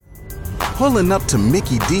Pulling up to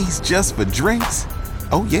Mickey D's just for drinks?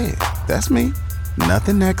 Oh yeah, that's me.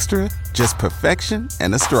 Nothing extra, just perfection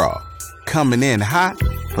and a straw. Coming in hot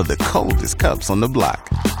for the coldest cups on the block.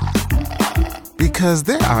 Because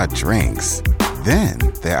there are drinks. Then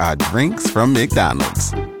there are drinks from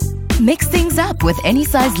McDonald's. Mix things up with any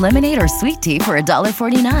size lemonade or sweet tea for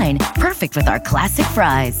 $1.49. Perfect with our classic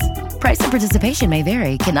fries. Price and participation may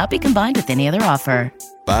vary. Cannot be combined with any other offer.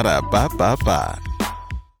 Ba-da-ba-ba-ba.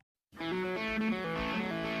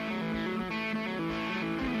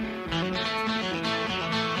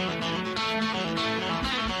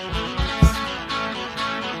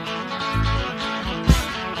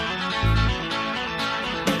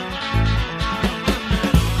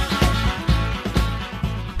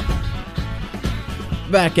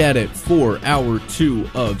 Back at it for hour 2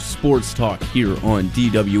 of Sports Talk here on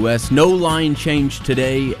DWS. No line change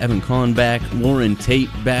today. Evan Kahn back, Lauren Tate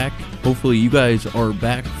back. Hopefully you guys are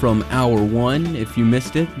back from hour 1. If you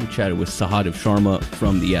missed it, we chatted with Sahadev Sharma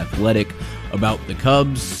from The Athletic about the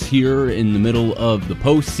Cubs here in the middle of the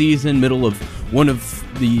postseason, middle of one of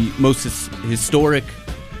the most historic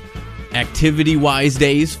activity-wise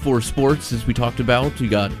days for sports, as we talked about. We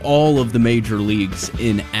got all of the major leagues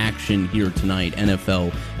in action here tonight.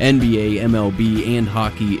 NFL, NBA, MLB, and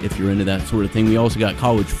hockey, if you're into that sort of thing. We also got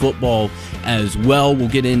college football as well. We'll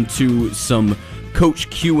get into some Coach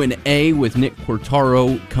Q&A with Nick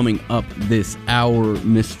Quartaro coming up this hour,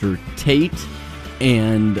 Mr. Tate.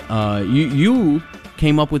 And you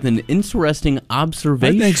came up with an interesting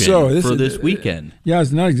observation I think so. for this weekend. Yeah,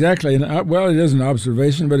 it's not exactly well, it is an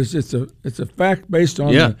observation, but it's a fact based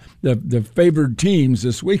on the favored teams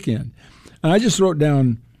this weekend. And I just wrote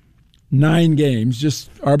down 9 games, just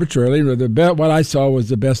arbitrarily. What I saw was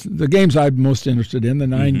the games I'm most interested in, the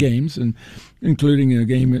 9 games, and including a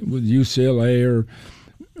game with UCLA or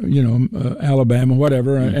Alabama,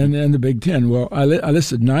 whatever, and the Big Ten. Well, I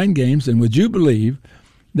listed 9 games, and would you believe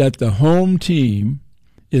that the home team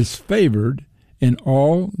is favored in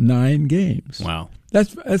all 9 games? Wow.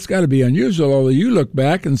 That's got to be unusual, although you look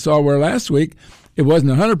back and saw where last week it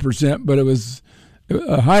wasn't 100%, but it was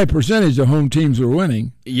a high percentage of home teams were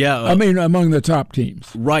winning. Yeah. I mean, among the top teams.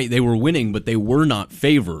 Right, they were winning, but they were not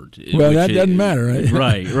favored. Well, that doesn't matter.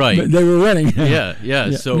 Right? Right. But they were winning.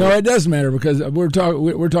 Yeah. So no, it does matter because we're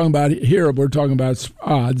talking about here. We're talking about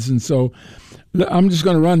odds, and so I'm just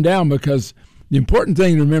going to run down because the important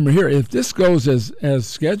thing to remember here: if this goes as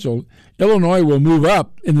scheduled, Illinois will move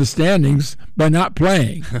up in the standings by not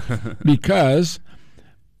playing because.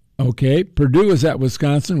 Okay, Purdue is at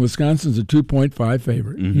Wisconsin. Wisconsin's a 2.5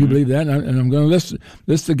 favorite. You believe that? And I'm going to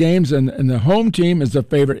list the games, and the home team is the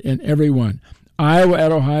favorite in every one. Iowa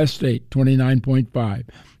at Ohio State, 29.5.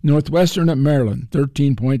 Northwestern at Maryland,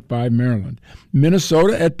 13.5 Maryland.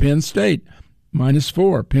 Minnesota at Penn State,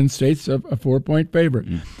 -4. Penn State's a 4-point favorite.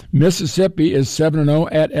 Mississippi is 7-0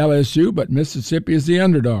 at LSU, but Mississippi is the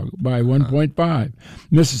underdog by 1.5.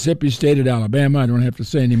 Mississippi State at Alabama. I don't have to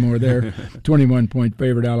say any more there. 21-point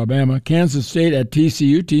favorite Alabama. Kansas State at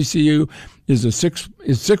TCU. TCU is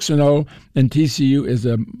 6-0, and TCU is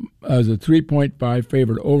a 3.5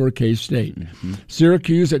 favorite over K-State.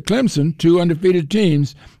 Syracuse at Clemson, 2 undefeated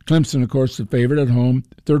teams. Clemson, of course, the favorite at home,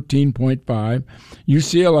 13.5.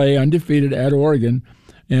 UCLA undefeated at Oregon,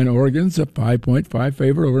 and Oregon's a 5.5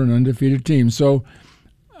 favorite over an undefeated team. So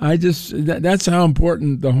that's how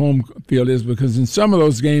important the home field is, because in some of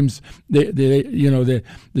those games,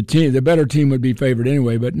 the better team would be favored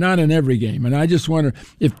anyway, but not in every game. And I just wonder,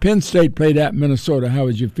 if Penn State played at Minnesota, how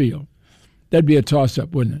would you feel? That'd be a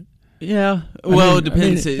toss-up, wouldn't it? Yeah. Well, it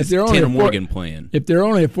depends. If It's they're only Tanner a four- Morgan playing. If they're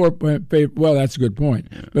only a 4-point favorite, well, that's a good point.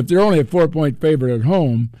 Yeah. But if they're only a 4-point favorite at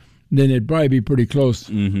home, then it'd probably be pretty close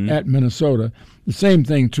at Minnesota. The same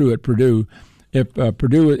thing true at Purdue. If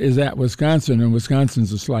Purdue is at Wisconsin, and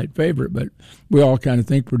Wisconsin's a slight favorite, but we all kind of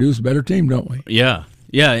think Purdue's a better team, don't we? Yeah,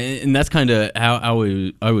 and that's kind of how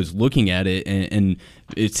I was looking at it, and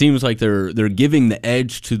it seems like they're giving the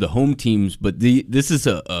edge to the home teams, but this is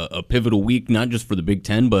a pivotal week, not just for the Big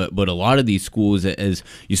Ten, but a lot of these schools. As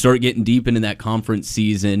you start getting deep into that conference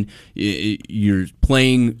season, you're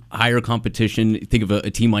playing higher competition. Think of a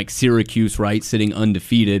team like Syracuse, right, sitting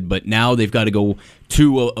undefeated, but now they've got to go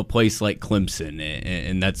to a place like Clemson,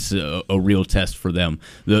 and that's a real test for them.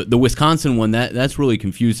 The Wisconsin one, that's really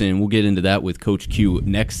confusing, and we'll get into that with Coach Q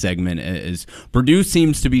next segment, as Purdue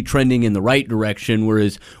seems to be trending in the right direction, whereas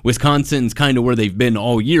Wisconsin's kind of where they've been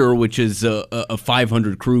all year, which is a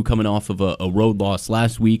 500 crew coming off of a road loss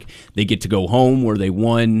last week. They get to go home where they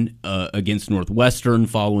won against Northwestern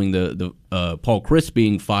following the Paul Chryst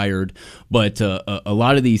being fired. But a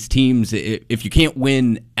lot of these teams, if you can't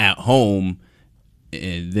win at home,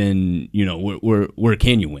 then where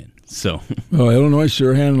can you win? So, well, Illinois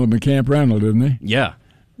sure handled them at Camp Randall, didn't they? Yeah.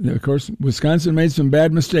 Of course, Wisconsin made some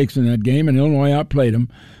bad mistakes in that game, and Illinois outplayed them.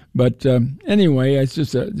 But anyway, it's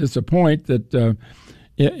just a point that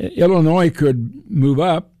Illinois could move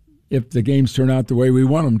up if the games turn out the way we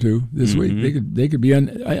want them to this week. They could be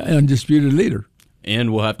an undisputed leader.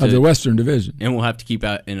 And we'll have to of the Western Division. And we'll have to keep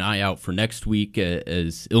an eye out for next week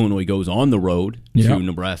as Illinois goes on the road to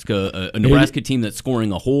Nebraska, a Nebraska team that's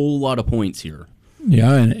scoring a whole lot of points here.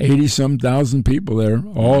 Yeah, and 80-some thousand people there,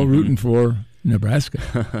 all rooting for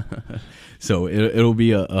Nebraska. So it'll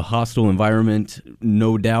be a hostile environment,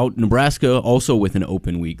 no doubt. Nebraska also with an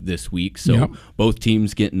open week this week, so both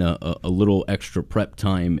teams getting a little extra prep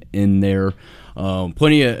time in there.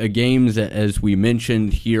 Plenty of games, as we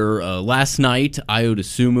mentioned here. Last night, Iota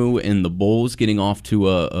Sumu and the Bulls getting off to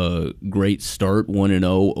a great start,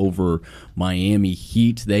 1-0 over Miami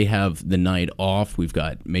Heat. They have the night off. We've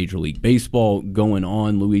got Major League Baseball going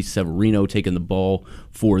on. Luis Severino taking the ball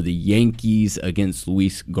for the Yankees against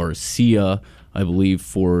Luis Garcia, I believe,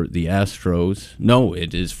 for the Astros. No,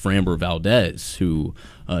 it is Framber Valdez, who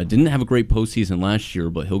didn't have a great postseason last year,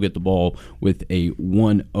 but he'll get the ball with a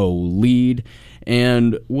 1-0 lead.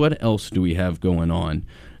 And what else do we have going on?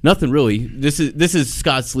 Nothing really. This is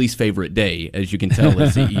Scott's least favorite day, as you can tell,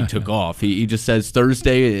 as he took off. He just says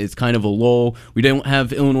Thursday is kind of a lull. We don't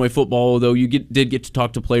have Illinois football, though you did get to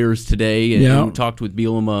talk to players today, and we talked with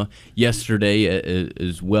Bielema yesterday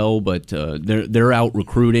as well. But they're out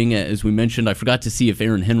recruiting, as we mentioned. I forgot to see if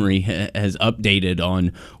Aaron Henry has updated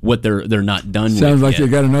on what they're not done with. Sounds like they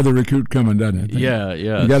got another recruit coming, doesn't it? Yeah.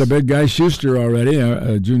 You got a big guy, Schuster, already,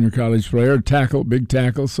 a junior college player, big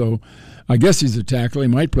tackle, so I guess he's a tackle. He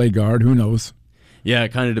might play guard. Who knows? Yeah,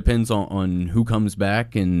 it kind of depends on who comes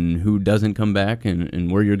back and who doesn't come back and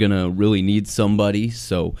where you're going to really need somebody.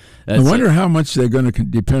 So I wonder how much they're going to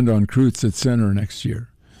depend on Kreutz at center next year.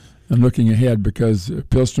 I'm looking ahead because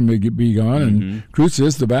Pilstrom may be gone, and Kreutz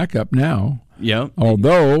is the backup now. Yeah.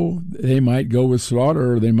 Although they might go with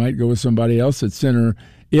Slaughter or they might go with somebody else at center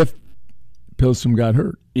if Pilstrom got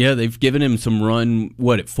hurt. Yeah, they've given him some run,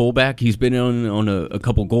 at fullback? He's been on a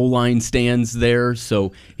couple goal line stands there,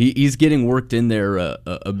 so he's getting worked in there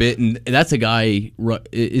a bit. And that's a guy,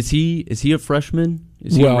 is he a freshman?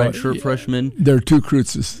 Is he a redshirt freshman? There are two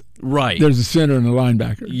Kreutzes. Right. There's a center and a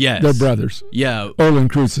linebacker. Yes. They're brothers. Yeah. Olin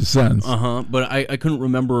Kreutz's sons. But I couldn't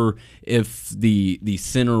remember if the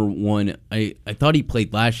center one, I thought he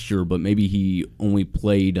played last year, but maybe he only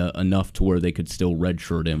played enough to where they could still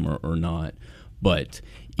redshirt him or not. But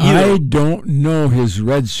I don't know his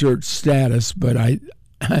redshirt status, but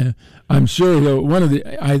I'm sure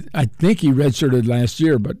I think he redshirted last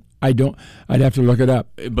year, but I don't. I'd have to look it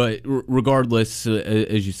up. But regardless,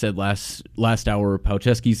 as you said last hour,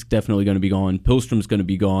 Paucheski's definitely going to be gone. Pilstrom's going to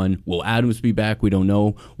be gone. Will Adams be back? We don't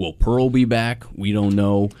know. Will Pearl be back? We don't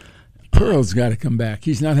know. Pearl's got to come back.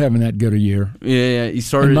 He's not having that good a year. Yeah, he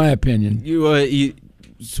started. In my opinion, he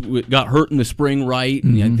got hurt in the spring, right?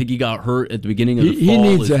 And I think he got hurt at the beginning of the fall.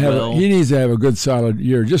 He needs to have a good, solid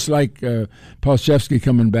year, just like Palczewski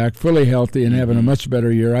coming back fully healthy and having a much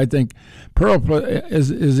better year. I think Pearl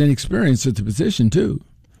is inexperienced at the position too,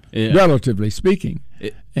 relatively speaking.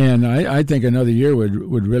 And I think another year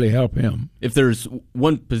would really help him. If there's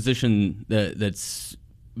one position that's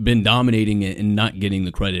been dominating and not getting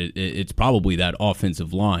the credit, it's probably that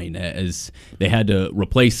offensive line, as they had to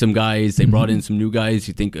replace some guys. They brought in some new guys.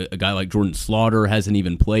 You think a guy like Jordan Slaughter hasn't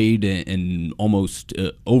even played in almost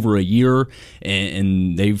over a year,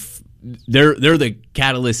 and they're the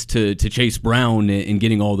catalyst to Chase Brown in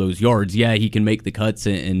getting all those yards. Yeah, he can make the cuts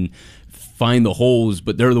and find the holes,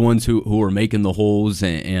 but they're the ones who are making the holes,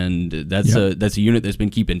 and that's a unit that's been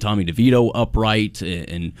keeping Tommy DeVito upright,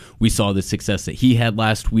 and we saw the success that he had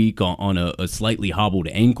last week on a slightly hobbled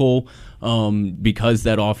ankle because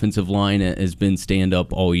that offensive line has been stand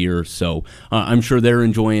up all year. So I'm sure they're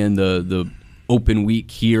enjoying the open week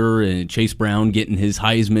here, and Chase Brown getting his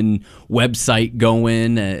Heisman website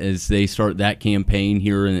going as they start that campaign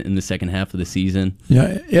here in the second half of the season.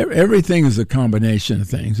 Yeah, everything is a combination of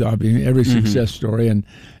things. Obviously, every success story, and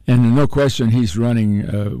no question he's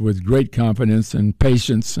running with great confidence and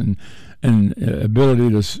patience and ability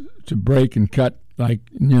to break and cut like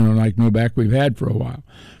no back we've had for a while.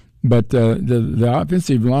 But the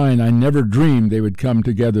offensive line, I never dreamed they would come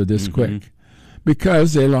together this quick.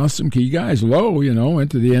 Because they lost some key guys. Lowe, went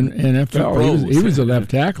to the NFL. He was a left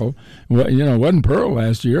tackle. Well, wasn't Pearl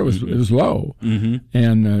last year. It was Lowe.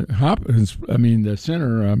 And Hopkins, the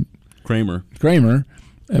center, Kramer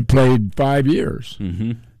played 5 years.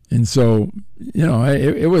 And so,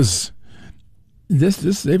 it was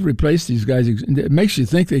they've replaced these guys. It makes you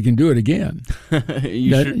think they can do it again.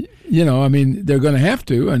 I mean, they're going to have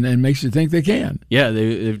to, and it makes you think they can. Yeah,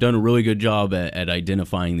 they've done a really good job at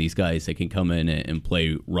identifying these guys that can come in and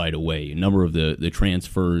play right away. A number of the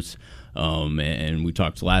transfers. And we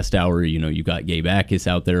talked last hour, you got Gabe Akis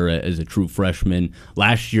out there as a true freshman.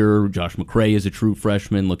 Last year, Josh McCray is a true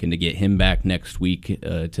freshman, looking to get him back next week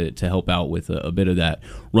to help out with a bit of that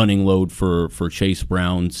running load for Chase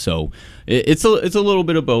Brown. So it's a little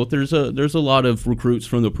bit of both. There's a lot of recruits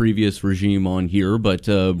from the previous regime on here, but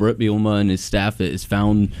Brett Bielema and his staff has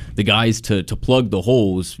found the guys to plug the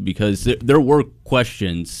holes, because there were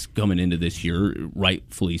questions coming into this year,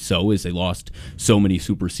 rightfully so, as they lost so many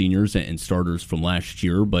super seniors and starters from last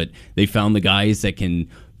year, but they found the guys that can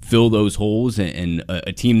fill those holes, and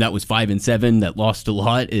a team that was 5-7 that lost a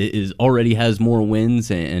lot already has more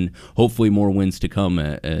wins, and hopefully more wins to come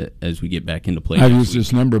as we get back into play. I've used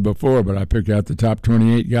this number before, but I picked out the top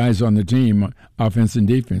 28 guys on the team, offense and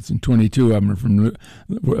defense, and 22 of them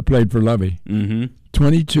played for Lovey.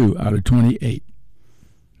 22 out of 28.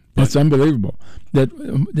 That's unbelievable. That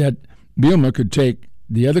Bielema could take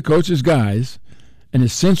the other coaches' guys and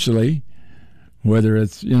essentially, whether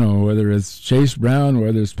it's Chase Brown,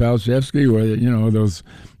 whether it's Palczewski, whether those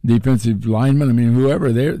defensive linemen, I mean,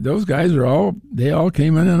 whoever, those guys they all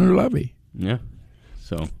came in under Lovey. Yeah.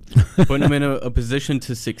 So putting them in a position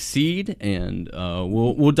to succeed, and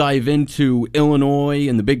we'll dive into Illinois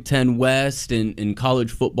and the Big Ten West and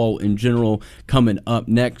college football in general coming up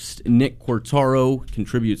next. Nick Quartaro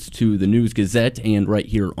contributes to the News-Gazette and right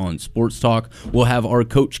here on Sports Talk. We'll have our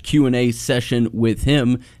Coach Q&A session with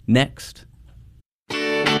him next.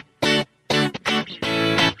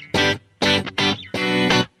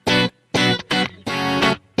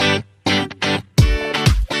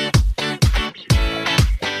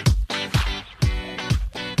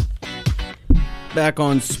 Back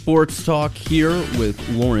on Sports Talk here with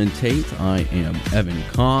Lauren Tate. I am Evan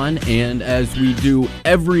Kahn, and as we do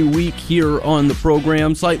every week here on the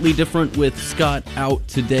program, slightly different with Scott out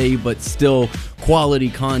today, but still quality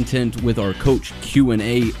content with our Coach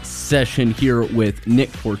Q&A session here with Nick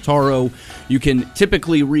Quartaro. You can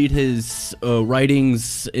typically read his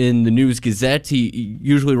writings in the News-Gazette. He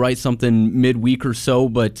usually writes something midweek or so,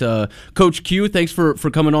 but Coach Q, thanks for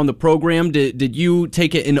coming on the program. Did you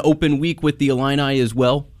take it an open week with the Illini as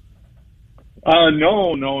well?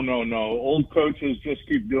 No. Old coaches just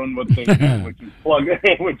keep doing what they do,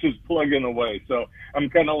 which is plugging away. So I'm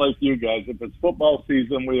kind of like you guys. If it's football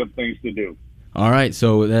season, we have things to do. All right,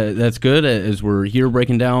 so that's good, as we're here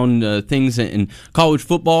breaking down things in college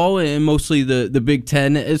football and mostly the Big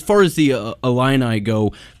Ten. As far as the Illini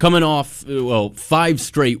go, coming off, 5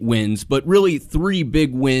 straight wins, but really 3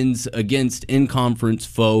 big wins against in-conference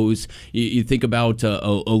foes. You think about a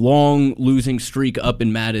long losing streak up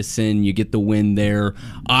in Madison, you get the win there.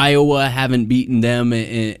 Iowa haven't beaten them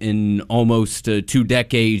in almost 2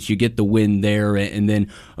 decades, you get the win there. And then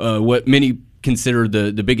what many consider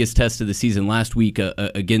the biggest test of the season last week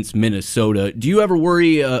against Minnesota. Do you ever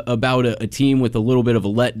worry about a team with a little bit of a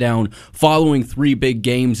letdown following 3 big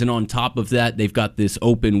games, and on top of that, they've got this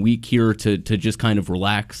open week here to just kind of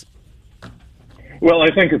relax? Well,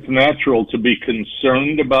 I think it's natural to be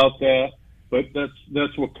concerned about that, but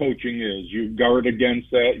that's what coaching is. You guard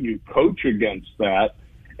against that, you coach against that,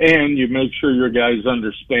 and you make sure your guys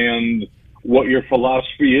understand what your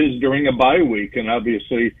philosophy is during a bye week. And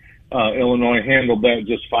obviously, Illinois handled that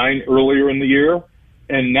just fine earlier in the year.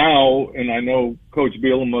 And now, and I know Coach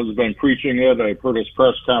Bielema has been preaching it, I've heard his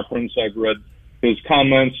press conference, I've read his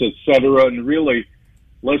comments, et cetera, and really,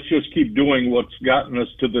 let's just keep doing what's gotten us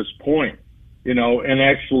to this point. And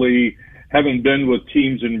actually, having been with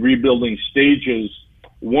teams in rebuilding stages,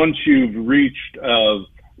 once you've reached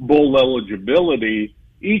bowl eligibility,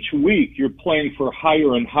 each week you're playing for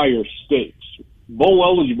higher and higher stakes. Bowl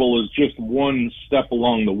eligible is just one step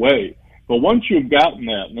along the way. But once you've gotten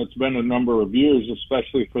that, and it's been a number of years,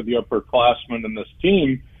 especially for the upperclassmen in this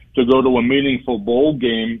team, to go to a meaningful bowl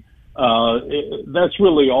game, that's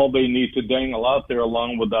really all they need to dangle out there,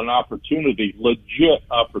 along with an opportunity, legit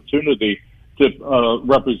opportunity, to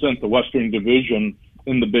represent the Western Division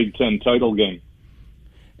in the Big Ten title game.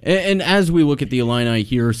 And as we look at the Illini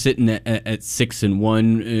here, sitting at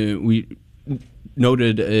 6-1, we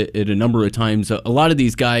noted it a number of times. A lot of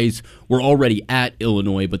these guys were already at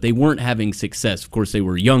Illinois, but they weren't having success. Of course, they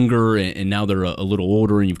were younger, and now they're a little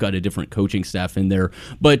older, and you've got a different coaching staff in there.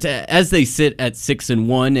 But as they sit at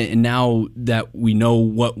 6-1, and now that we know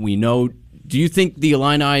what we know, do you think the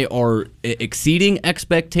Illini are exceeding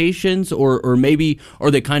expectations, or maybe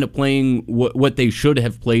are they kind of playing what they should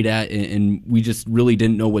have played at, and we just really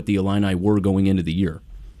didn't know what the Illini were going into the year?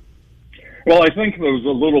 Well, I think there was a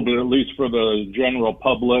little bit, at least for the general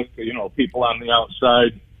public, people on the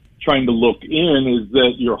outside trying to look in, is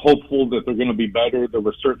that you're hopeful that they're going to be better. There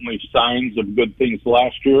were certainly signs of good things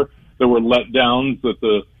last year. There were letdowns that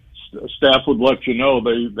the staff would let you know.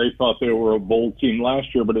 They thought they were a bowl team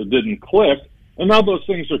last year, but it didn't click. And now those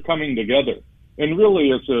things are coming together. And really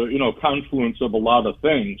it's a confluence of a lot of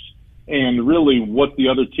things. And really what the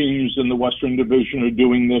other teams in the Western Division are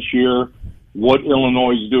doing this year, what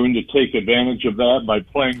Illinois is doing to take advantage of that by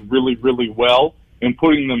playing really, really well and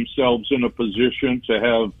putting themselves in a position to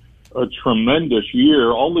have a tremendous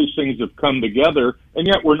year. All these things have come together, and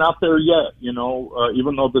yet we're not there yet.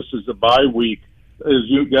 Even though this is a bye week, as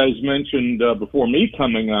you guys mentioned before me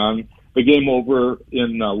coming on, the game over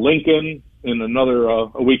in Lincoln in another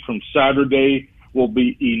a week from Saturday will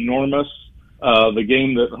be enormous. The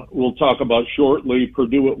game that we'll talk about shortly,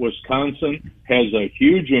 Purdue at Wisconsin, has a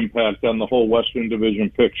huge impact on the whole Western Division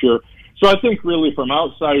picture. So I think really from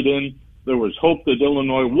outside in, there was hope that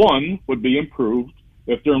Illinois, one, would be improved.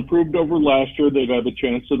 If they're improved over last year, they'd have a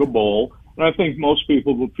chance at a bowl. And I think most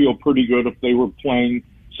people would feel pretty good if they were playing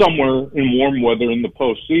somewhere in warm weather in the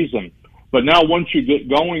postseason. But now once you get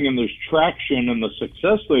going and there's traction and the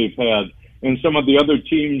success they've had, and some of the other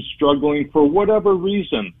teams struggling for whatever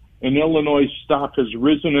reason, and Illinois' stock has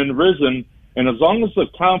risen and risen, and as long as the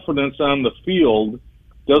confidence on the field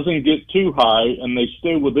doesn't get too high and they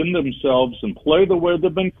stay within themselves and play the way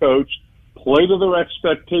they've been coached, play to their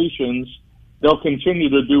expectations, they'll continue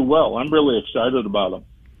to do well. I'm really excited about them.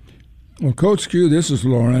 Well, Coach Q, this is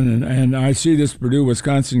Lauren, and I see this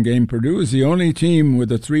Purdue-Wisconsin game. Purdue is the only team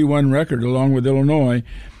with a 3-1 record along with Illinois.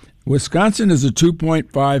 Wisconsin is a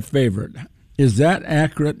 2.5 favorite. Is that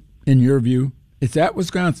accurate in your view? It's at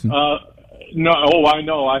Wisconsin. No, I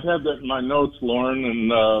know. I have that in my notes, Lauren,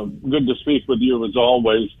 and good to speak with you as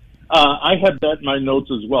always. I had that in my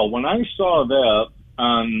notes as well. When I saw that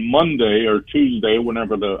on Monday or Tuesday,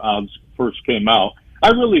 whenever the odds first came out, I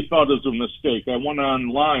really thought it was a mistake. I went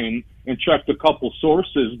online and checked a couple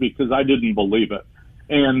sources because I didn't believe it.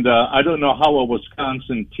 And I don't know how a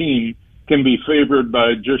Wisconsin team can be favored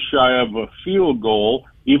by just shy of a field goal,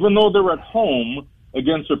 even though they're at home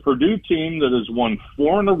against a Purdue team that has won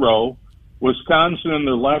 4 in a row. Wisconsin in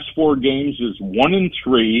their last 4 games is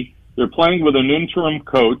 1-3. They're playing with an interim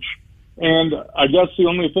coach. And I guess the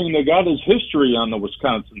only thing they got is history on the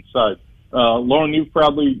Wisconsin side. Lauren, you've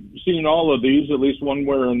probably seen all of these, at least one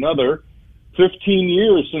way or another. 15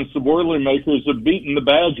 years since the Boilermakers have beaten the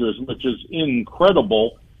Badgers, which is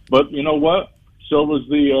incredible. But you know what? So was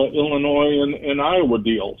the Illinois and Iowa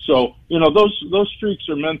deal. So, those streaks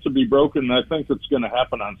are meant to be broken, and I think it's going to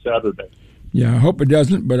happen on Saturday. Yeah, I hope it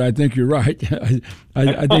doesn't, but I think you're right.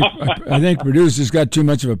 I think Purdue's just got too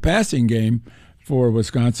much of a passing game for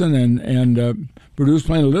Wisconsin, and Purdue's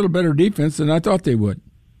playing a little better defense than I thought they would.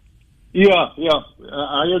 Yeah,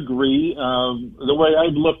 I agree. The way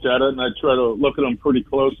I've looked at it, and I try to look at them pretty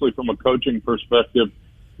closely from a coaching perspective,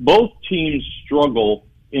 both teams struggle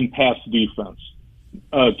in pass defense.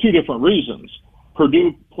 2 different reasons.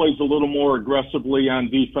 Purdue plays a little more aggressively on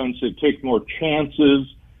defense. They take more chances,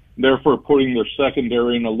 therefore putting their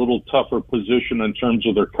secondary in a little tougher position in terms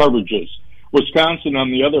of their coverages. Wisconsin, on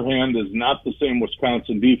the other hand, is not the same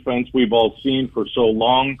Wisconsin defense we've all seen for so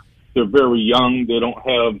long. They're very young. They don't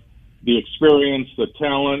have the experience, the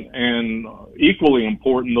talent, and equally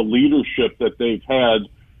important, the leadership that they've had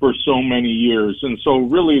for so many years. And so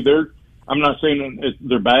really I'm not saying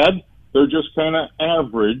they're bad. They're just kind of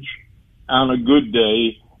average on a good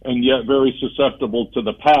day and yet very susceptible to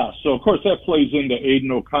the pass. So, of course, that plays into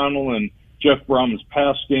Aiden O'Connell and Jeff Brum's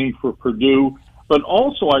pass game for Purdue. But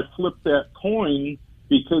also I flipped that coin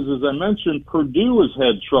because, as I mentioned, Purdue has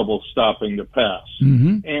had trouble stopping the pass.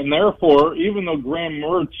 Mm-hmm. And therefore, even though Graham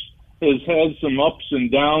Mertz has had some ups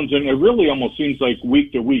and downs, and it really almost seems like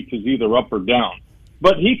week to week is either up or down,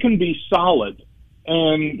 but he can be solid.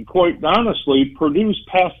 And quite honestly, Purdue's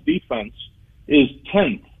pass defense is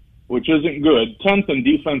 10th, which isn't good, 10th in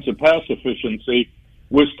defensive pass efficiency.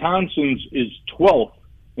 Wisconsin's is 12th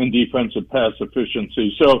in defensive pass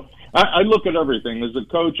efficiency. So I look at everything. As a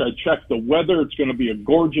coach, I check the weather. It's going to be a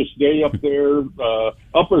gorgeous day up there,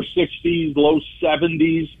 upper 60s, low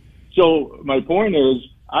 70s. So my point is,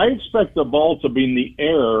 I expect the ball to be in the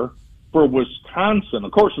air for Wisconsin.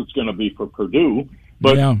 Of course, it's going to be for Purdue.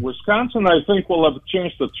 But yeah. Wisconsin, I think, will have a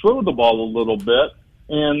chance to throw the ball a little bit.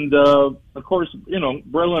 And, of course,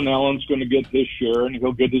 Braylon Allen's going to get his share, and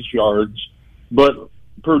he'll get his yards. But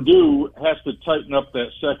Purdue has to tighten up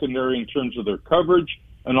that secondary in terms of their coverage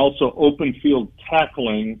and also open field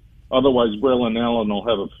tackling. Otherwise, Braylon Allen will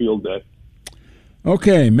have a field day.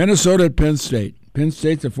 Okay, Minnesota at Penn State. Penn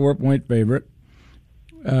State's a 4-point favorite.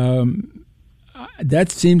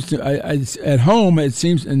 That seems to at home. It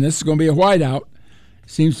seems, and this is going to be a whiteout.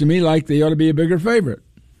 Seems to me like they ought to be a bigger favorite.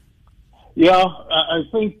 Yeah, I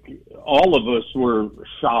think all of us were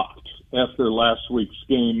shocked after last week's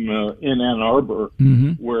game in Ann Arbor,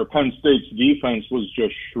 where Penn State's defense was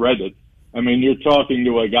just shredded. I mean, you're talking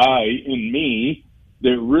to a guy in me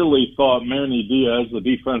that really thought Manny Diaz, the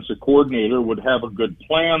defensive coordinator, would have a good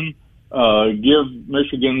plan, give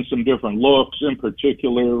Michigan some different looks, in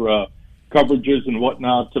particular coverages and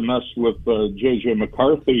whatnot to mess with J.J.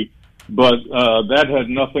 McCarthy. But that had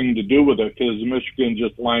nothing to do with it because Michigan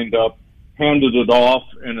just lined up, handed it off,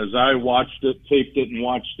 and as I watched it, taped it, and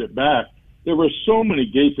watched it back, there were so many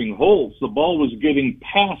gaping holes. The ball was getting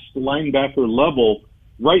past linebacker level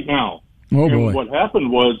right now. Oh, boy. And what happened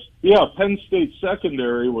was, Penn State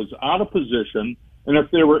secondary was out of position, and if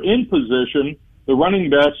they were in position, the running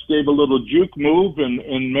backs gave a little juke move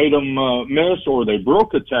and made them miss, or they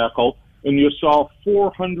broke a tackle, and you saw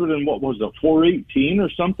 418 or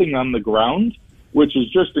something on the ground, which is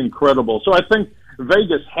just incredible. So I think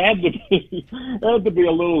Vegas had to be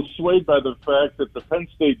a little swayed by the fact that the Penn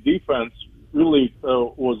State defense really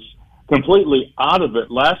was completely out of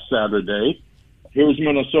it last Saturday. Here's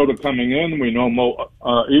Minnesota coming in. We know Mo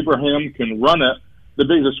Ibrahim can run it. The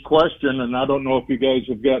biggest question, and I don't know if you guys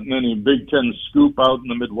have gotten any Big Ten scoop out in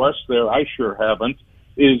the Midwest there, I sure haven't,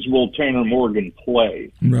 is will Tanner Morgan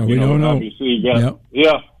play? No, we don't know. Obviously he got,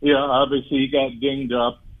 obviously he got dinged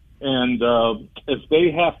up. And if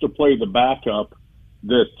they have to play the backup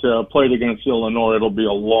that played against Illinois, it'll be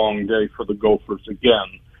a long day for the Gophers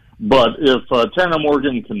again. But if Tanner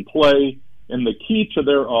Morgan can play, and the key to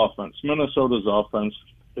their offense, Minnesota's offense,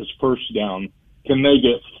 is first down. Can they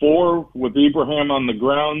get 4 with Ibrahim on the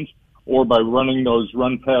ground, or by running those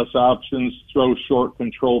run-pass options, throw short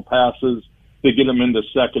control passes to get them into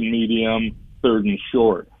second medium, third and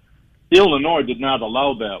short? Illinois did not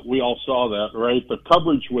allow that. We all saw that, right? The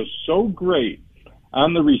coverage was so great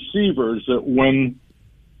on the receivers that when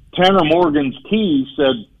Tanner Morgan's key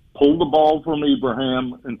said, pull the ball from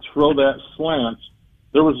Ibrahim and throw that slant,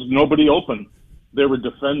 there was nobody open. They were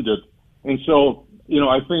defended. And so,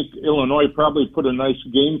 I think Illinois probably put a nice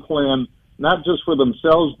game plan, not just for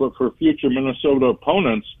themselves, but for future Minnesota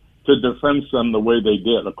opponents to defend them the way they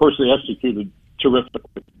did. Of course, they executed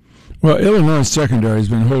terrifically. Well, Illinois' secondary has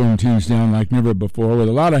been holding teams down like never before, with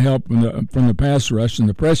a lot of help from the pass rush and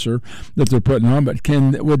the pressure that they're putting on. But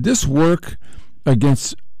would this work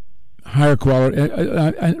against higher quality?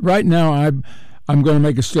 Right now, I'm going to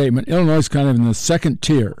make a statement. Illinois is kind of in the second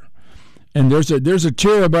tier, and there's a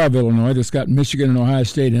tier above Illinois that's got Michigan and Ohio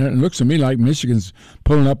State in it. And it looks to me like Michigan's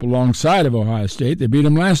pulling up alongside of Ohio State. They beat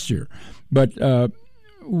them last year, but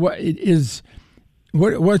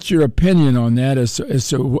what's your opinion on that?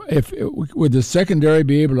 If would the secondary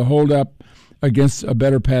be able to hold up against a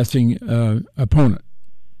better passing opponent?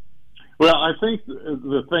 Well, I think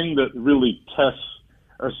the thing that really tests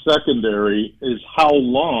a secondary is how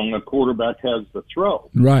long a quarterback has to throw.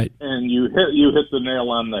 Right. And you hit the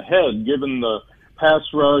nail on the head, given the pass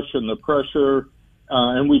rush and the pressure,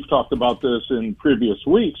 and we've talked about this in previous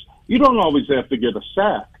weeks. You don't always have to get a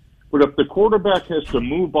sack. But if the quarterback has to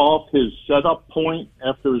move off his setup point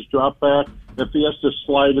after his drop back, if he has to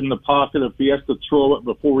slide in the pocket, if he has to throw it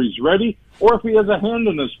before he's ready, or if he has a hand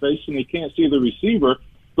in his face and he can't see the receiver,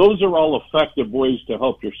 those are all effective ways to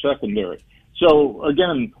help your secondary. So,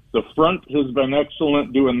 again, the front has been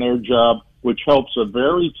excellent doing their job, which helps a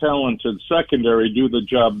very talented secondary do the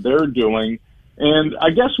job they're doing. And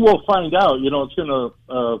I guess we'll find out. It's going to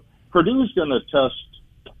Purdue's going to test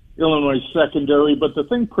Illinois secondary, but the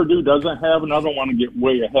thing Purdue doesn't have, and I don't want to get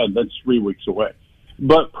way ahead, that's 3 weeks away,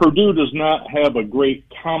 but Purdue does not have a great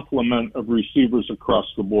complement of receivers across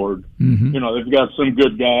the board. Mm-hmm. They've got some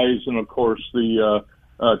good guys, and of course the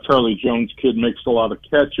Charlie Jones kid makes a lot of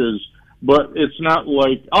catches, but it's not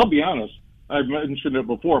like, I'll be honest, I've mentioned it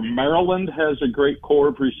before, Maryland has a great core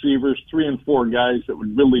of receivers, 3 and 4 guys that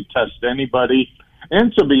would really test anybody,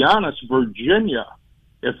 and to be honest, Virginia,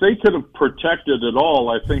 if they could have protected it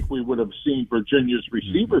all, I think we would have seen Virginia's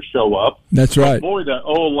receivers show up. That's right. But boy, that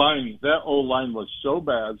O-line was so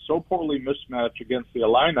bad, so poorly mismatched against the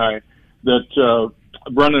Illini that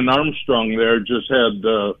Brennan Armstrong there just had,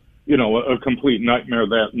 a complete nightmare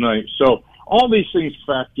that night. So all these things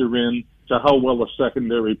factor in to how well a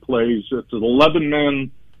secondary plays. It's an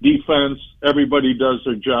 11-man defense. Everybody does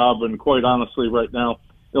their job, and quite honestly, right now,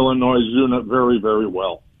 Illinois is doing it very, very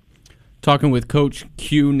well. Talking with Coach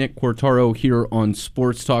Q, Nick Quartaro, here on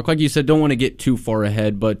Sports Talk. Like you said, don't want to get too far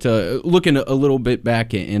ahead, but looking a little bit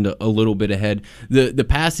back and a little bit ahead. The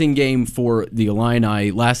passing game for the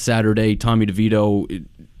Illini last Saturday, Tommy DeVito,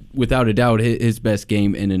 without a doubt, his best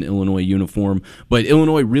game in an Illinois uniform. But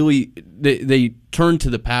Illinois really, they turned to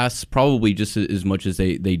the pass probably just as much as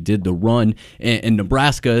they did the run. And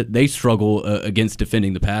Nebraska, they struggle against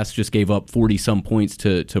defending the pass, just gave up 40-some points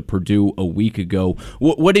to Purdue a week ago.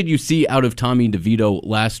 What did you see out of Tommy DeVito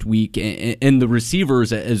last week? And the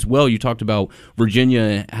receivers as well. You talked about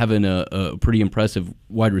Virginia having a pretty impressive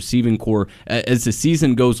wide receiving core. As the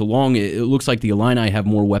season goes along, it looks like the Illini have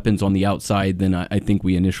more weapons on the outside than I think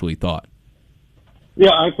we initially thought.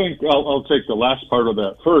 Yeah, I think I'll take the last part of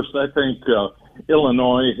that first. I think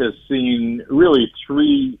Illinois has seen really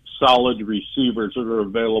three solid receivers that are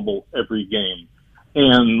available every game.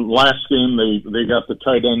 And last game, they got the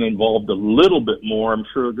tight end involved a little bit more. I'm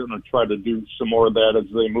sure they're going to try to do some more of that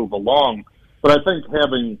as they move along. But I think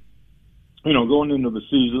having, going into the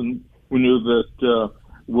season, we knew that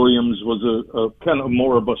Williams was a kind of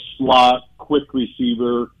more of a slot, quick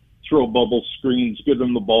receiver, throw bubble screens, give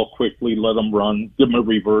him the ball quickly, let him run, give him a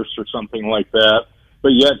reverse or something like that.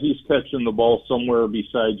 But yet he's catching the ball somewhere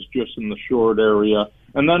besides just in the short area.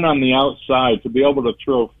 And then on the outside, to be able to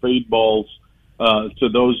throw fade balls to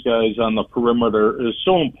those guys on the perimeter is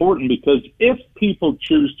so important, because if people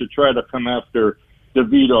choose to try to come after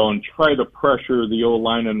DeVito and try to pressure the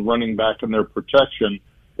O-line and running back in their protection,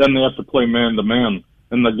 then they have to play man-to-man.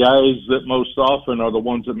 And the guys that most often are the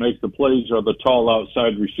ones that make the plays are the tall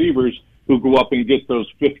outside receivers who go up and get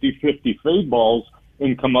those 50-50 fade balls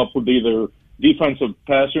and come up with either defensive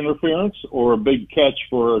pass interference or a big catch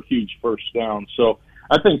for a huge first down. So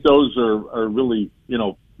I think those are really,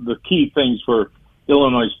 the key things for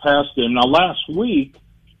Illinois' pass game. Now, last week,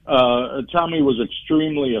 Tommy was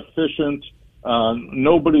extremely efficient.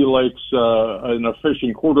 Nobody likes an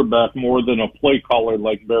efficient quarterback more than a play caller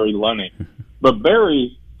like Barry Lenny. But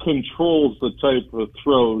Barry controls the type of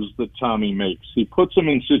throws that Tommy makes. He puts them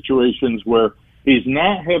in situations where he's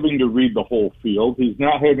not having to read the whole field. He's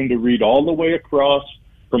not having to read all the way across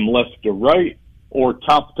from left to right or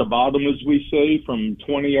top to bottom, as we say, from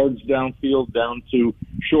 20 yards downfield down to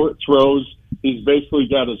short throws. He's basically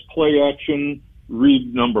got his play action,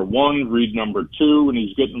 read number one, read number two, and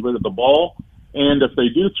he's getting rid of the ball. And if they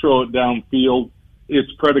do throw it downfield,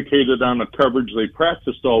 it's predicated on a coverage they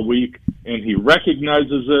practiced all week, and he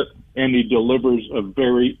recognizes it, and he delivers a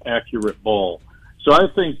very accurate ball. So I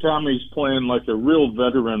think Tommy's playing like a real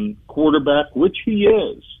veteran quarterback, which he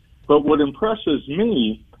is. But what impresses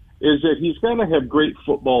me is that he's got to have great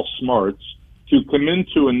football smarts to come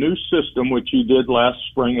into a new system, which he did last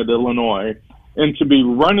spring at Illinois, and to be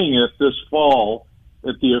running it this fall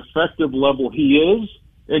at the effective level he is,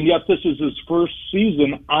 and yet this is his first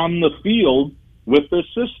season on the field with this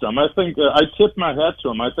system. I think I tip my hat to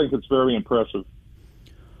him. I think it's very impressive.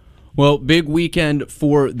 Well, big weekend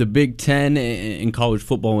for the Big Ten and college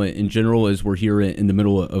football in general, as we're here in the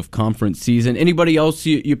middle of conference season. Anybody else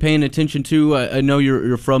you paying attention to? I know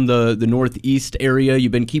you're from the Northeast area.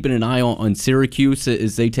 You've been keeping an eye on Syracuse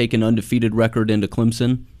as they take an undefeated record into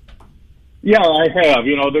Clemson. Yeah, I have.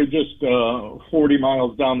 They're just 40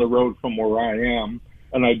 miles down the road from where I am,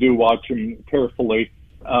 and I do watch them carefully.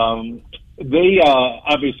 They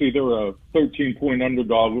obviously they're a 13-point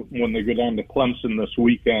underdog when they go down to Clemson this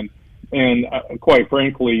weekend, and quite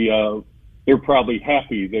frankly, they're probably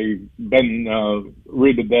happy they've been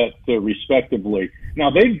rated that respectively. Now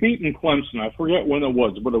they've beaten Clemson. I forget when it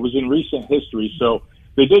was, but it was in recent history. So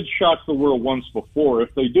they did shock the world once before.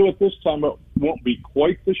 If they do it this time, it won't be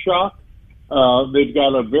quite the shock. They've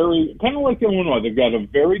got a very kind of like Illinois. They've got a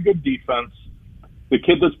very good defense. The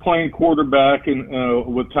kid that's playing quarterback,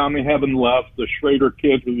 and with Tommy having left, the Schrader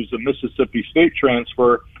kid, who's a Mississippi State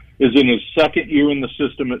transfer, is in his second year in the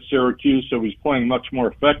system at Syracuse, so he's playing much more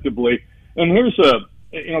effectively. And here's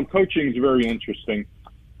coaching is very interesting.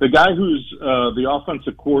 The guy who's the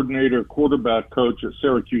offensive coordinator, quarterback coach at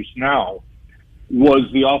Syracuse now was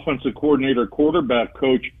the offensive coordinator, quarterback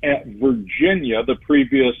coach at Virginia the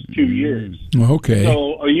previous 2 years. Okay.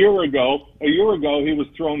 So a year ago, he was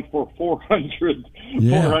throwing for 400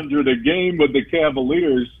 a game with the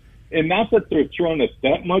Cavaliers. And not that they're throwing it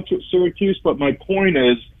that much at Syracuse, but my point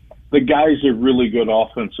is the guy's a really good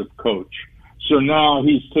offensive coach. So now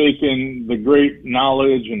he's taken the great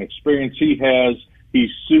knowledge and experience he has, he's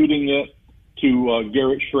suiting it to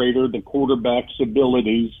Garrett Schrader, the quarterback's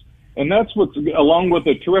abilities. And that's what's, along with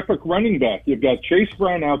a terrific running back. You've got Chase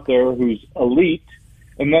Brown out there who's elite,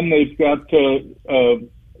 and then they've got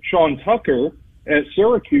Sean Tucker, at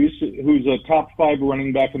Syracuse, who's a top 5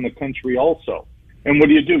 running back in the country also. And what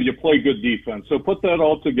do? You play good defense. So put that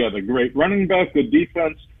all together. Great running back, good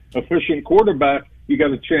defense, efficient quarterback, you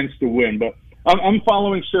got a chance to win. But I'm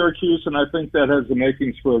following Syracuse, and I think that has the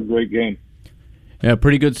makings for a great game. Yeah,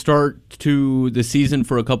 pretty good start to the season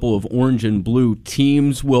for a couple of orange and blue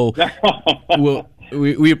teams. We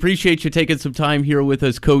appreciate you taking some time here with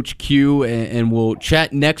us, Coach Q, and we'll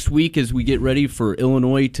chat next week as we get ready for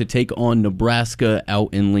Illinois to take on Nebraska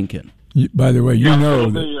out in Lincoln. By the way,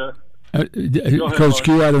 Coach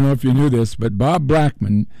Q, I don't know if you knew this, but Bob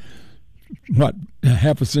Blackman,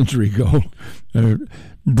 half a century ago,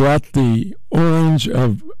 brought the orange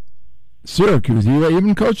of Syracuse. He was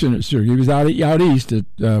even coaching at Syracuse. He was out east at.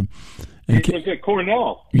 He was at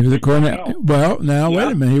Cornell. He was at Cornell. Well, now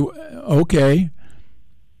wait a minute. Okay,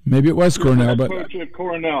 maybe it was Cornell, but coach at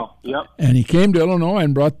Cornell. Yep. And he came to Illinois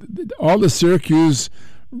and brought all the Syracuse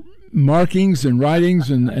markings and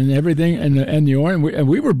writings and everything, and the orange. And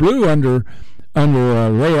we were blue under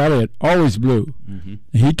Ray Elliott, always blue. Mm-hmm.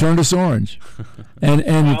 He turned us orange. And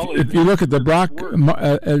if you look at the block,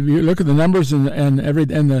 if you look at the numbers and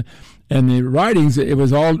the writings, it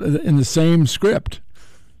was all in the same script.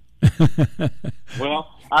 Well,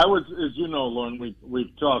 I was, as you know, Lauren,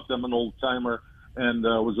 we've talked. I'm an old timer and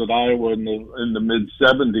was at Iowa in the mid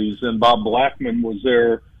 '70s, and Bob Blackman was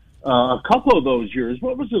there a couple of those years.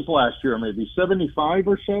 What was his last year? Maybe 75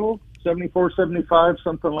 or so, 74, 75,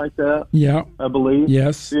 something like that. Yeah, I believe.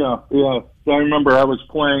 Yes. Yeah. So I remember I was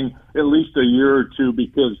playing at least a year or two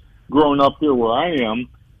because growing up here where I am,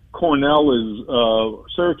 Cornell is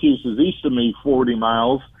Syracuse is east of me 40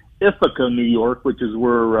 miles. Ithaca, New York, which is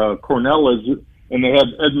where Cornell is, and they had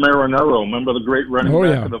Ed Marinaro. Remember the great running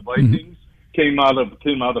back of the Vikings? Mm-hmm. Came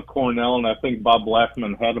out of Cornell, and I think Bob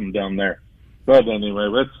Blackman had him down there. But anyway,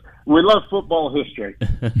 we love football history.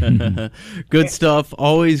 Good stuff.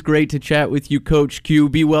 Always great to chat with you, Coach Q.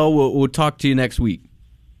 Be well. We'll talk to you next week.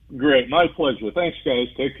 Great. My pleasure. Thanks, guys.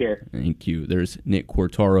 Take care. Thank you. There's Nick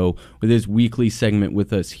Quartaro with his weekly segment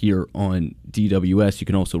with us here on DWS. You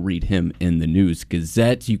can also read him in the News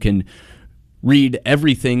Gazette. You can read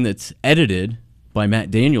everything that's edited by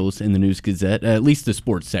Matt Daniels in the News Gazette, at least the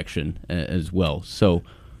sports section as well. So,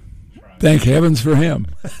 thank heavens for him.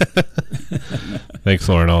 Thanks,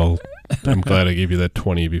 Lauren. I'm glad I gave you that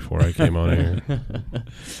 20 before I came on here.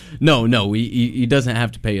 No, he doesn't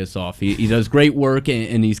have to pay us off. He does great work,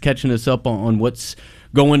 and he's catching us up on what's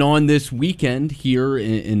going on this weekend here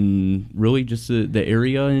in really just the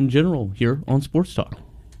area in general here on Sports Talk.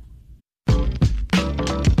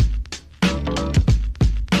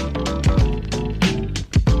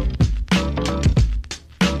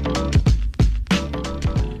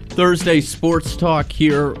 Thursday Sports Talk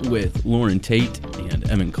here with Lauren Tate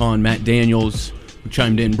and Evan Kahn. Matt Daniels, who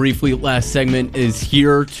chimed in briefly last segment, is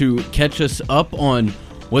here to catch us up on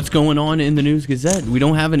what's going on in the News Gazette. We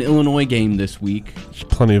don't have an Illinois game this week. There's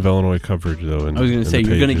plenty of Illinois coverage, though. I was going to say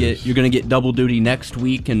you're going to get double duty next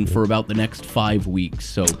week and for about the next 5 weeks,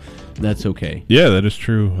 so that's okay. Yeah, that is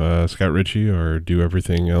true. Scott Ritchie, our Do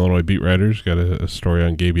Everything Illinois beat writers, got a story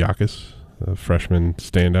on Gabe Yakus, a freshman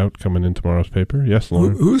standout, coming in tomorrow's paper. Yes,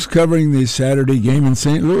 Lauren. Who's covering the Saturday game in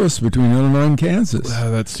St. Louis between Illinois and Kansas?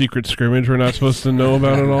 That secret scrimmage we're not supposed to know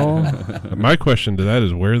about at all. My question to that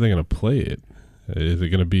is, where are they going to play it? Is it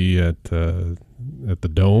going to be at the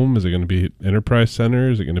Dome? Is it going to be at Enterprise Center?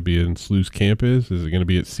 Is it going to be in SLU's campus? Is it going to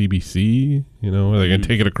be at CBC? You know, are they going to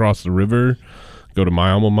take it across the river, go to my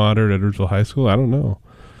alma mater at Edwardsville High School? I don't know.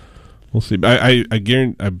 We'll see. I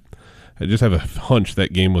guarantee. I just have a hunch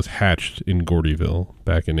that game was hatched in Gordyville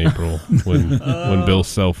back in April when Bill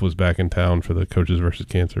Self was back in town for the Coaches versus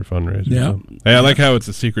Cancer fundraiser. Yeah. So, hey, I like how it's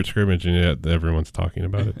a secret scrimmage and yet everyone's talking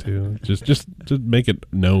about it too. Just make it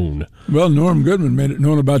known. Well, Norm Goodman made it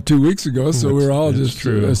known about 2 weeks ago, so we're all just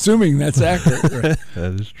assuming that's accurate. Right?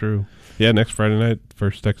 That is true. Yeah, next Friday night,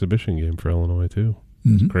 first exhibition game for Illinois too.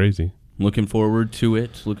 Mm-hmm. It's crazy. Looking forward to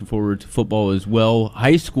it. Looking forward to football as well.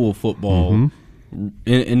 High school football. Mm-hmm.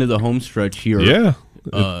 Into the home stretch here. Yeah.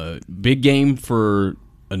 Big game for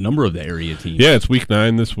a number of the area teams. Yeah, it's week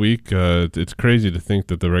 9 this week. It's crazy to think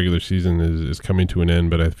that the regular season is coming to an end,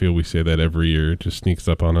 but I feel we say that every year. It just sneaks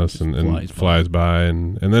up on us and flies by.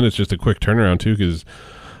 And then it's just a quick turnaround, too, because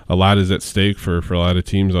a lot is at stake for a lot of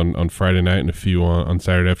teams on Friday night and a few on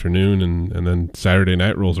Saturday afternoon. And then Saturday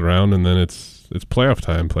night rolls around, and then it's playoff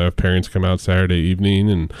time. Playoff pairings come out Saturday evening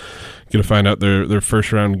and get to find out their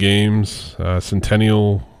first round games.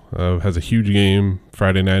 Centennial has a huge game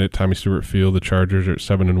Friday night at Tommy Stewart Field. The Chargers are at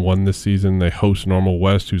 7-1 this season. They host Normal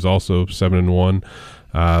West, who's also 7-1.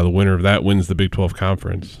 The winner of that wins the Big 12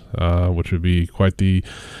 Conference, which would be quite the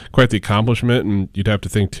accomplishment. And you'd have to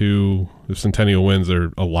think, too, if Centennial wins,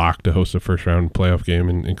 they're a lock to host a first-round playoff game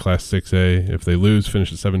in Class 6A. If they lose,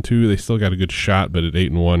 finish at 7-2, they still got a good shot, but at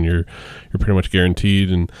 8-1, you're pretty much guaranteed.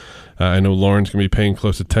 And I know Lauren's going to be paying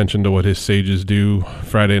close attention to what his Sages do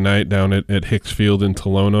Friday night down at Hicks Field in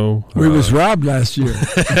Tolono. We was robbed last year.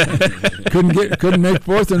 couldn't make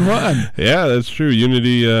 4th and 1. Yeah, that's true.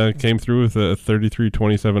 Unity came through with a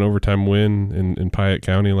 33-27 overtime win in Piatt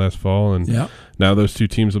County last fall, and now those two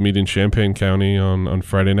teams will meet in Champaign County on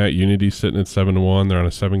Friday night. Unity's sitting at 7-1. They're on a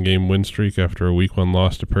 7-game win streak after a Week 1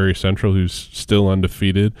 loss to Prairie Central, who's still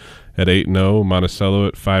undefeated at 8-0. Monticello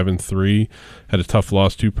at 5-3. Had a tough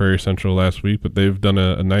loss to Prairie Central last week, but they've done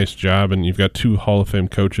a nice job. And you've got 2 Hall of Fame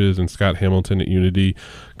coaches, and Scott Hamilton at Unity,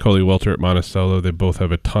 Coley Welter at Monticello. They both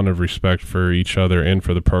have a ton of respect for each other and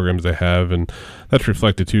for the programs they have, and that's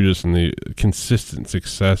reflected too just in the consistent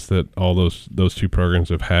success that all those 2 programs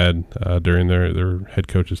have had during their head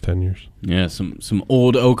coaches' tenures. Yeah, some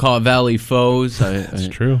old Okaw Valley foes. That's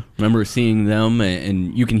true. Remember seeing them,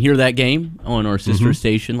 and you can hear that game on our sister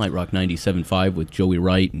station, Light Rock 97.5, with Joey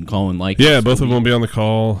Wright and Colin Like. Yeah, both of them will be on the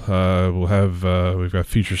call. We've got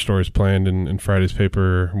feature stories planned in Friday's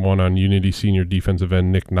paper. One on Unity senior defensive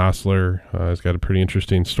end Nick Nosler. He's got a pretty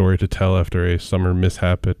interesting story to tell after a summer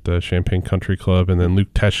mishap at Champaign Country Club. And then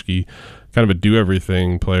Luke Teschke, kind of a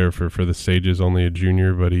do-everything player for the Sages, only a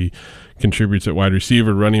junior, but he contributes at wide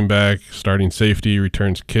receiver, running back, starting safety,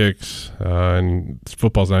 returns kicks, and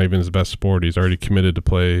football's not even his best sport. He's already committed to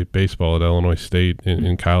play baseball at Illinois State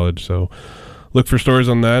in college. So look for stories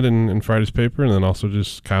on that in Friday's paper, and then also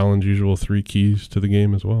just Kylan's usual 3 keys to the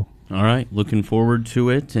game as well. All right, looking forward to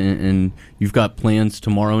it, and you've got plans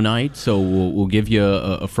tomorrow night, so we'll give you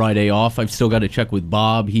a Friday off. I've still got to check with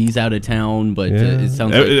Bob; he's out of town, but it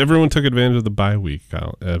sounds like everyone took advantage of the bye week,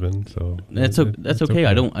 Evan. So that's okay.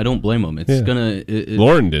 I don't blame him. It's gonna.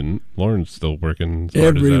 Lauren didn't. Lauren's still working as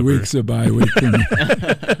every hard as week's a bye week for me.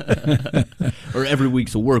 Or every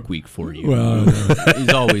week's a work week for you. Well,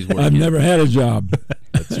 he's always working. I've never had a job.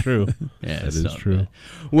 That's true. Yeah, that is true. Bad.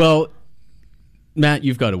 Well, Matt,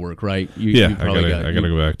 you've got to work, right? I gotta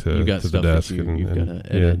go back to the desk. You've got to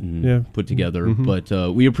edit and put together. But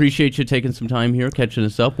we appreciate you taking some time here, catching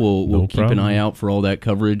us up. We'll keep an eye out for all that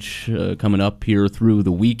coverage coming up here through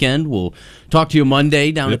the weekend. We'll talk to you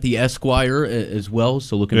Monday down at the Esquire as well.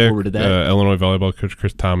 So looking forward to that. Illinois volleyball coach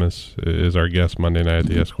Chris Thomas is our guest Monday night at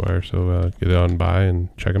the Esquire. So get on by and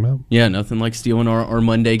check him out. Yeah, nothing like stealing our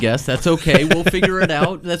Monday guest. That's okay. We'll figure it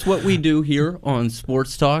out. That's what we do here on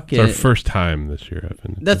Sports Talk. It's our first time this year,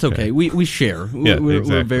 Evan. That's okay. We share.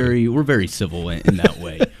 Exactly. We're very civil in that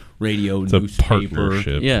way. Radio, it's newspaper. A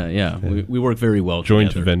partnership. Yeah. We work very well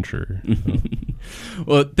Joint together. venture.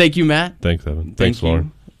 Well, thank you, Matt. Thanks, Evan. Thanks,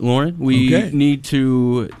 Lauren. Lauren, we need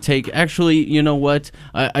to take. Actually, you know what?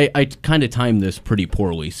 I kind of timed this pretty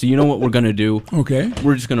poorly. So you know what we're gonna do? Okay.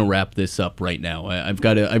 We're just gonna wrap this up right now. I've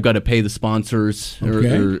got to pay the sponsors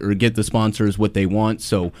or get the sponsors what they want.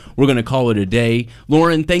 So we're gonna call it a day.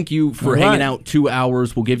 Lauren, thank you for hanging out 2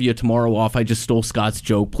 hours. We'll give you tomorrow off. I just stole Scott's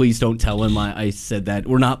joke. Please don't tell him I said that.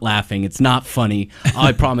 We're not laughing. It's not funny.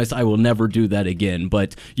 I promise I will never do that again.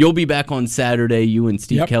 But you'll be back on Saturday. You and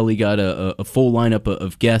Steve Kelly got a full lineup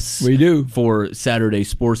of guests. We do. For Saturday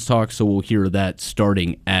Sports Talk, so we'll hear that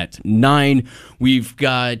starting at 9. We've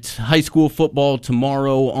got high school football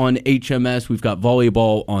tomorrow on HMS. We've got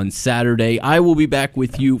volleyball on Saturday. I will be back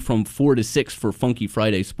with you from 4 to 6 for Funky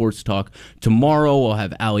Friday Sports Talk. Tomorrow I'll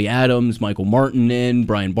have Allie Adams, Michael Martin in.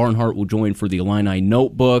 Brian Barnhart will join for the Illini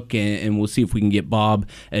Notebook, and we'll see if we can get Bob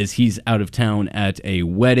as he's out of town at a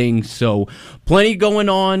wedding. So plenty going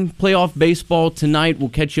on. Playoff baseball tonight. We'll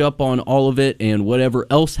catch you up on all of it and whatever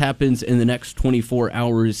else happens in the next 24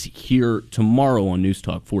 hours here tomorrow on News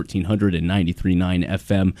Talk 1400 and 93.9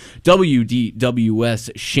 FM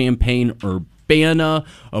WDWS Champaign Urbana.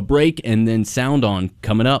 A break and then Sound On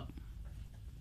coming up.